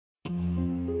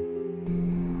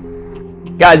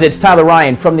Guys, it's Tyler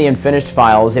Ryan from the Unfinished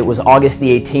Files. It was August the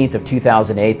 18th of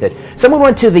 2008 that someone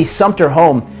went to the Sumter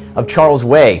home of Charles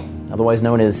Way, otherwise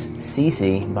known as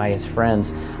Cece by his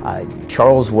friends.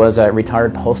 Charles was a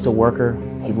retired postal worker.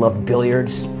 He loved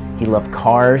billiards. He loved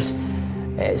cars.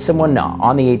 Someone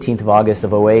on the 18th of August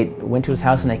of 08 went to his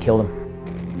house and they killed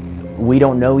him. We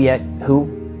don't know yet who.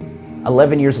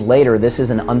 11 years later, this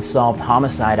is an unsolved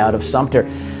homicide out of Sumter.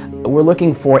 We're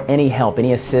looking for any help,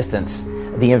 any assistance.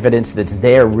 The evidence that's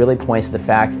there really points to the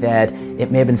fact that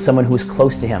it may have been someone who was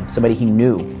close to him, somebody he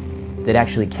knew that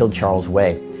actually killed Charles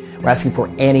Way. We're asking for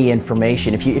any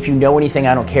information. If you know anything,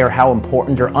 I don't care how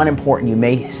important or unimportant you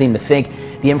may seem to think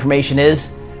the information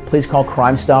is, please call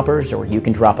Crime Stoppers, or you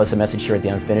can drop us a message here at the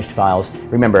Unfinished Files.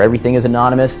 Remember, everything is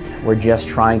anonymous. We're just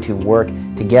trying to work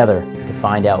together to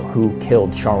find out who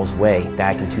killed Charles Way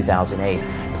back in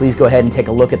 2008. Please go ahead and take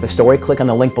a look at the story. Click on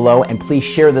the link below, and please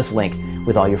share this link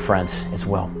with all your friends as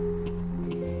well.